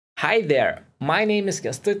Hi there, my name is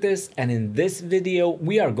Kestutis, and in this video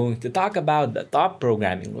we are going to talk about the top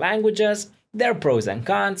programming languages, their pros and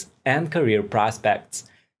cons, and career prospects.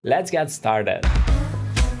 Let's get started.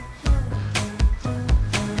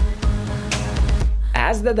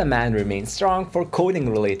 As the demand remains strong for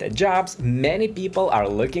coding-related jobs, many people are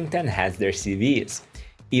looking to enhance their CVs.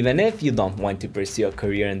 Even if you don't want to pursue a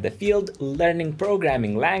career in the field, learning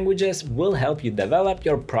programming languages will help you develop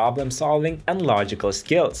your problem-solving and logical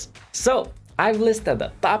skills. So, I've listed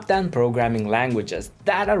the top 10 programming languages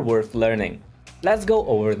that are worth learning. Let's go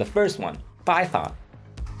over the first one, Python.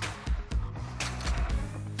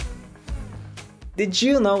 Did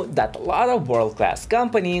you know that a lot of world-class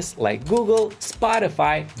companies like Google,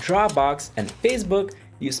 Spotify, Dropbox, and Facebook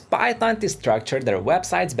use Python to structure their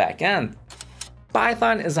website's backend?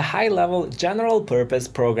 Python is a high-level, general-purpose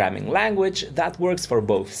programming language that works for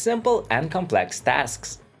both simple and complex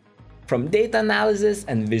tasks. From data analysis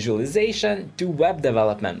and visualization to web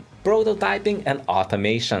development, prototyping, and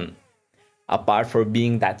automation. Apart from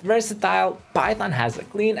being that versatile, Python has a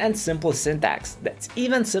clean and simple syntax that's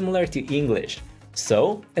even similar to English,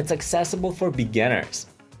 so it's accessible for beginners.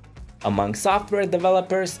 Among software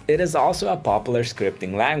developers, it is also a popular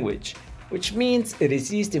scripting language, which means it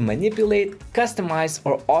is used to manipulate, customize,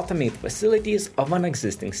 or automate facilities of an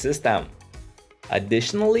existing system.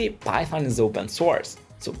 Additionally, Python is open source,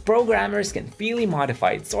 so programmers can freely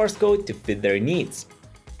modify its source code to fit their needs.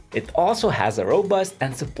 It also has a robust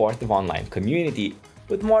and supportive online community,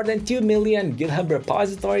 with more than 2 million GitHub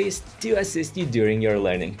repositories to assist you during your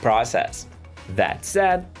learning process. That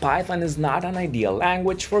said, Python is not an ideal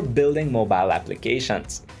language for building mobile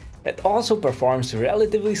applications. It also performs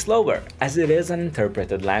relatively slower, as it is an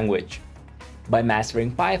interpreted language. By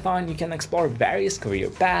mastering Python, you can explore various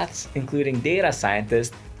career paths, including data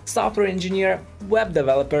scientist, software engineer, web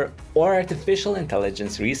developer, or artificial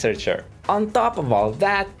intelligence researcher. On top of all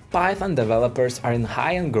that, Python developers are in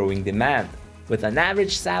high and growing demand, with an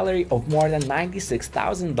average salary of more than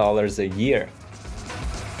 $96,000 a year.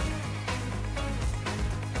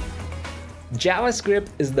 JavaScript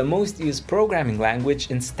is the most used programming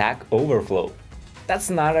language in Stack Overflow. That's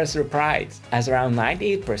not a surprise, as around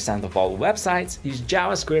 98% of all websites use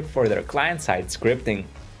JavaScript for their client-side scripting.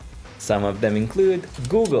 Some of them include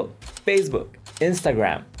Google, Facebook,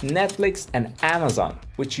 Instagram, Netflix, and Amazon,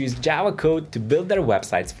 which use Java code to build their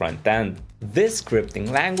website's front end. This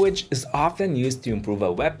scripting language is often used to improve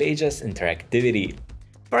a web page's interactivity.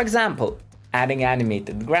 For example, adding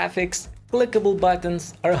animated graphics, clickable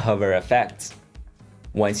buttons, or hover effects.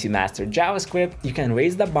 Once you master JavaScript, you can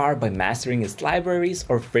raise the bar by mastering its libraries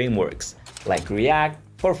or frameworks, like React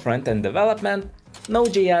for front-end development,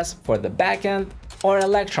 Node.js for the backend, or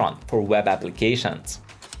Electron for web applications.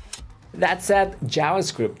 That said,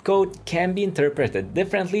 JavaScript code can be interpreted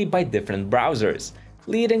differently by different browsers,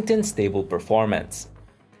 leading to unstable performance.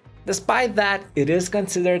 Despite that, it is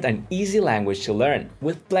considered an easy language to learn,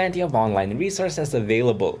 with plenty of online resources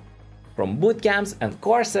available, from bootcamps and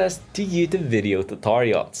courses to YouTube video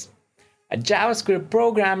tutorials. A JavaScript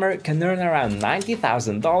programmer can earn around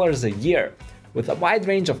 $90,000 a year, with a wide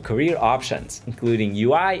range of career options, including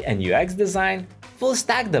UI and UX design,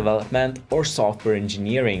 full-stack development, or software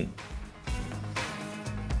engineering.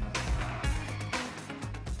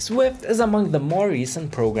 Swift is among the more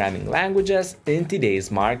recent programming languages in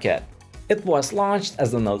today's market. It was launched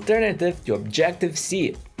as an alternative to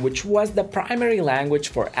Objective-C, which was the primary language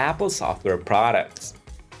for Apple software products.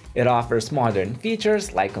 It offers modern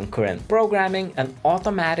features like concurrent programming and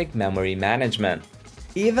automatic memory management.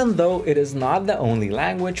 Even though it is not the only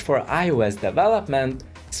language for iOS development,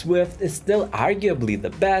 Swift is still arguably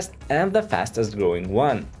the best and the fastest growing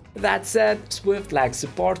one. That said, Swift lacks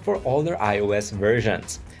support for older iOS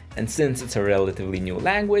versions, and since it's a relatively new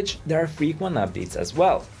language, there are frequent updates as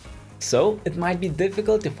well. So it might be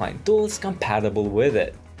difficult to find tools compatible with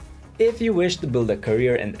it. If you wish to build a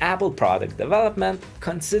career in Apple product development,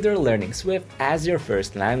 consider learning Swift as your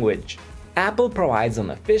first language. Apple provides an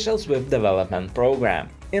official Swift development program,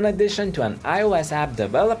 in addition to an iOS app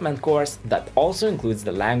development course that also includes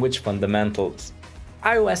the language fundamentals.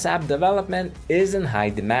 iOS app development is in high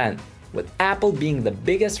demand, with Apple being the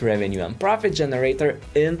biggest revenue and profit generator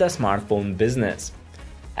in the smartphone business.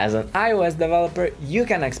 As an iOS developer, you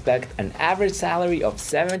can expect an average salary of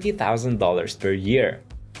 $70,000 per year.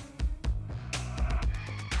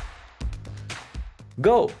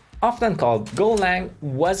 Go, often called Golang,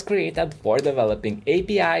 was created for developing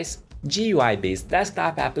APIs, GUI-based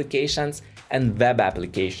desktop applications, and web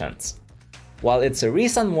applications. While it's a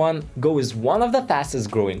recent one, Go is one of the fastest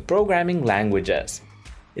growing programming languages.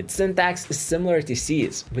 Its syntax is similar to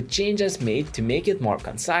C's, with changes made to make it more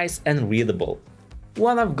concise and readable.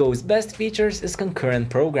 One of Go's best features is concurrent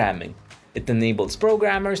programming. It enables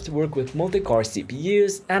programmers to work with multi-core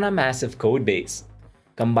CPUs and a massive codebase.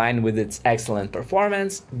 Combined with its excellent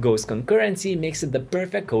performance, Go's concurrency makes it the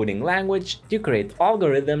perfect coding language to create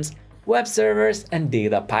algorithms, web servers, and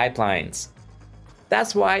data pipelines.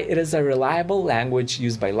 That's why it is a reliable language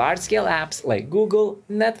used by large-scale apps like Google,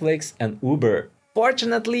 Netflix, and Uber.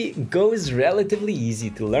 Fortunately, Go is relatively easy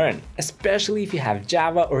to learn, especially if you have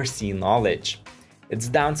Java or C knowledge. Its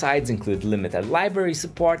downsides include limited library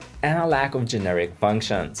support and a lack of generic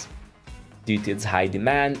functions. Due to its high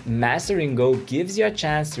demand, mastering Go gives you a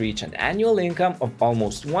chance to reach an annual income of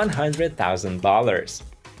almost $100,000.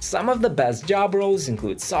 Some of the best job roles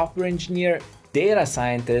include software engineer, data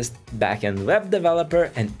scientist, backend web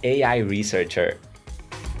developer, and AI researcher.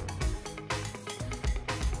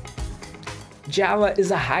 Java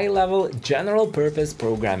is a high-level, general-purpose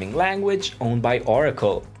programming language owned by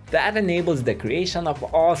Oracle that enables the creation of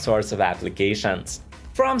all sorts of applications.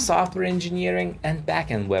 From software engineering and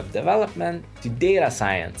backend web development to data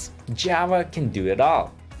science, Java can do it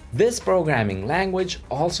all. This programming language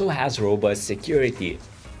also has robust security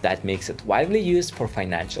that makes it widely used for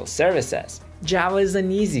financial services. Java is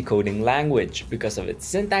an easy coding language because of its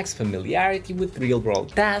syntax familiarity with real-world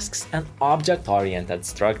tasks and object-oriented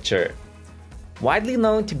structure. Widely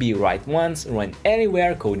known to be write once, run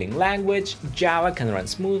anywhere coding language, Java can run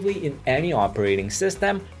smoothly in any operating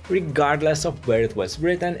system regardless of where it was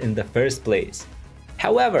written in the first place.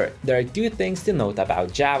 However, there are two things to note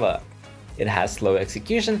about Java. It has slow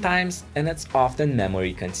execution times and it's often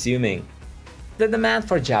memory consuming. The demand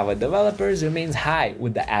for Java developers remains high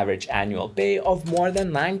with the average annual pay of more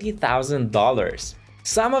than $90,000.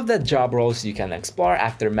 Some of the job roles you can explore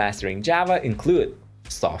after mastering Java include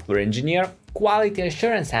software engineer, quality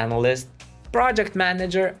assurance analyst, project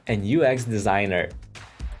manager, and UX designer.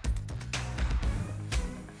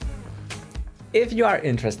 If you are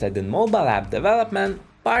interested in mobile app development,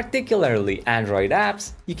 particularly Android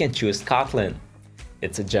apps, you can choose Kotlin.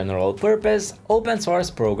 It's a general-purpose,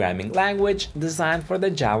 open-source programming language designed for the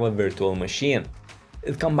Java virtual machine.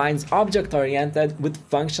 It combines object-oriented with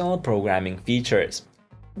functional programming features.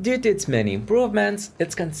 Due to its many improvements,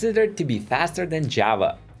 it's considered to be faster than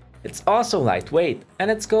Java. It's also lightweight, and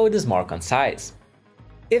its code is more concise.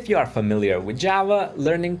 If you are familiar with Java,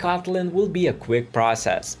 learning Kotlin will be a quick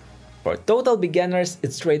process. For total beginners,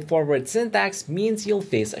 its straightforward syntax means you'll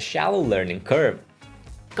face a shallow learning curve.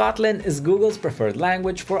 Kotlin is Google's preferred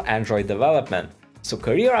language for Android development, so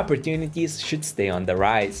career opportunities should stay on the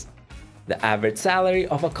rise. The average salary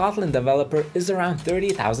of a Kotlin developer is around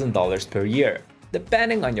 $30,000 per year,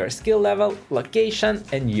 depending on your skill level, location,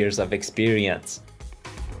 and years of experience.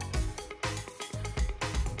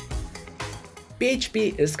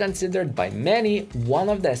 PHP is considered by many one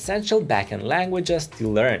of the essential backend languages to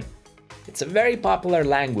learn. It's a very popular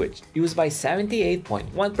language used by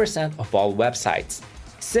 78.1% of all websites,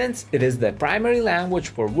 since it is the primary language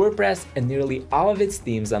for WordPress and nearly all of its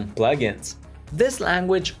themes and plugins. This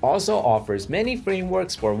language also offers many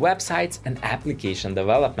frameworks for websites and application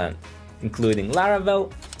development, including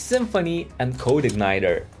Laravel, Symfony, and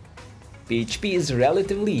CodeIgniter. PHP is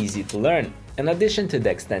relatively easy to learn. In addition to the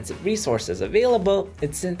extensive resources available,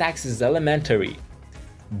 its syntax is elementary.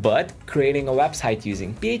 But creating a website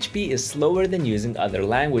using PHP is slower than using other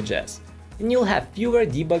languages, and you'll have fewer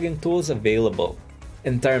debugging tools available.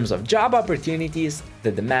 In terms of job opportunities,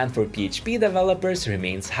 the demand for PHP developers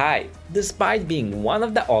remains high, despite being one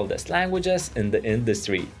of the oldest languages in the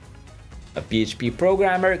industry. A PHP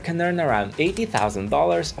programmer can earn around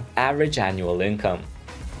 $80,000 of average annual income.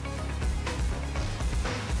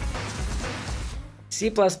 C++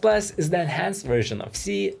 is the enhanced version of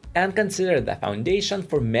C and considered the foundation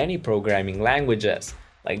for many programming languages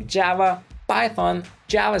like Java, Python,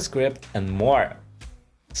 JavaScript, and more.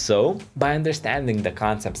 So, by understanding the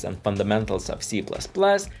concepts and fundamentals of C++,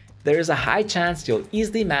 there is a high chance you'll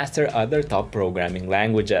easily master other top programming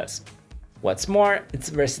languages. What's more, its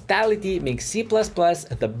versatility makes C++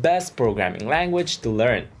 the best programming language to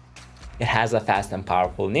learn. It has a fast and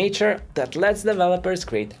powerful nature that lets developers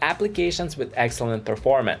create applications with excellent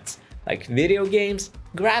performance, like video games,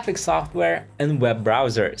 graphic software, and web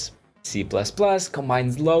browsers. C++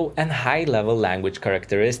 combines low and high-level language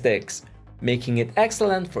characteristics, making it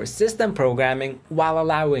excellent for system programming while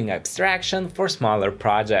allowing abstraction for smaller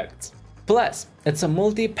projects. Plus, it's a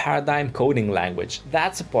multi-paradigm coding language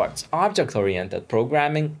that supports object-oriented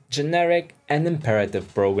programming, generic, and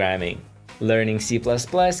imperative programming. Learning C++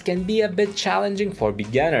 can be a bit challenging for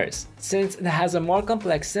beginners, since it has a more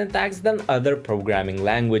complex syntax than other programming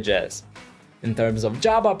languages. In terms of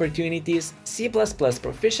job opportunities, C++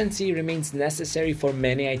 proficiency remains necessary for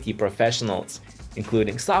many IT professionals,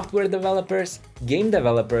 including software developers, game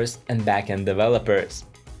developers, and backend developers.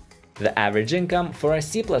 The average income for a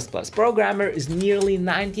C++ programmer is nearly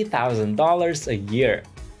 $90,000 a year.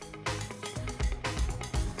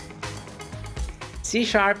 C#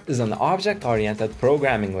 is an object-oriented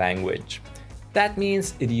programming language. That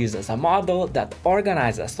means it uses a model that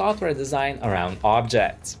organizes software design around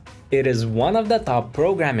objects. It is one of the top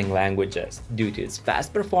programming languages due to its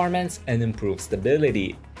fast performance and improved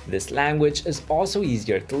stability. This language is also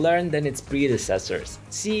easier to learn than its predecessors,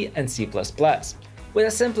 C and C++, with a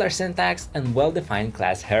simpler syntax and well-defined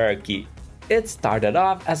class hierarchy. It started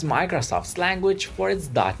off as Microsoft's language for its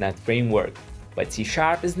 .NET framework, but C#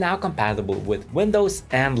 is now compatible with Windows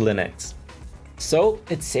and Linux. So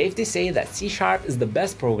it's safe to say that C# is the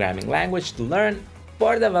best programming language to learn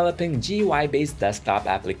for developing GUI-based desktop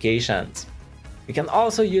applications. You can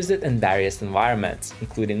also use it in various environments,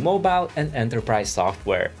 including mobile and enterprise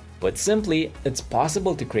software. Put simply, it's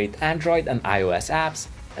possible to create Android and iOS apps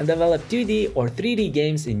and develop 2D or 3D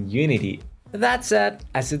games in Unity. That said,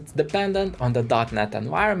 as it's dependent on the .NET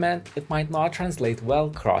environment, it might not translate well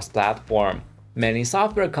cross-platform. Many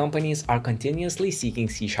software companies are continuously seeking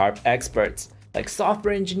C# experts, like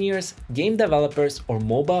software engineers, game developers, or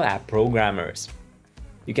mobile app programmers.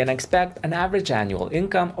 You can expect an average annual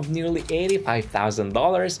income of nearly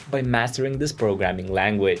 $85,000 by mastering this programming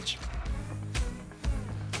language.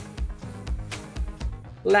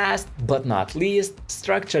 Last but not least,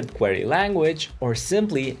 structured query language, or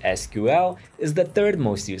simply SQL, is the third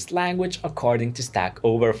most used language according to Stack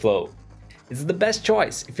Overflow. It's the best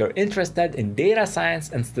choice if you're interested in data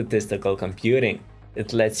science and statistical computing.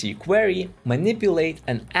 It lets you query, manipulate,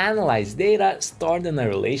 and analyze data stored in a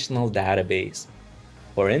relational database.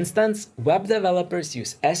 For instance, web developers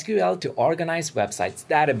use SQL to organize websites'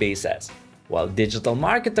 databases, while digital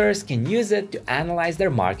marketers can use it to analyze their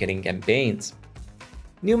marketing campaigns.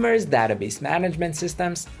 Numerous database management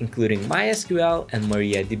systems, including MySQL and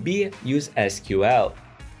MariaDB, use SQL.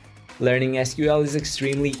 Learning SQL is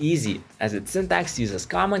extremely easy, as its syntax uses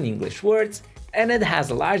common English words, and it has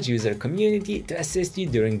a large user community to assist you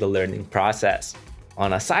during the learning process.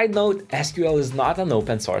 On a side note, SQL is not an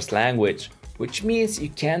open source language, which means you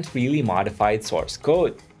can't really modify its source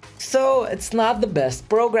code. So it's not the best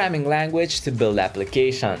programming language to build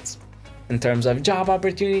applications. In terms of job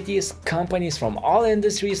opportunities, companies from all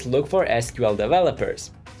industries look for SQL developers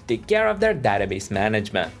to take care of their database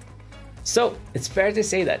management. So it's fair to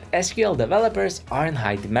say that SQL developers are in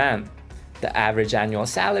high demand. The average annual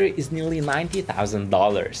salary is nearly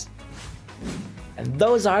 $90,000. And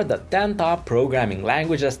those are the 10 top programming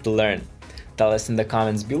languages to learn. Tell us in the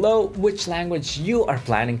comments below which language you are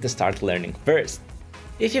planning to start learning first.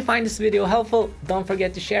 If you find this video helpful, don't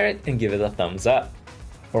forget to share it and give it a thumbs up.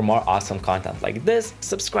 For more awesome content like this,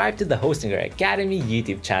 subscribe to the Hostinger Academy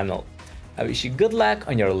YouTube channel. I wish you good luck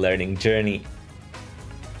on your learning journey.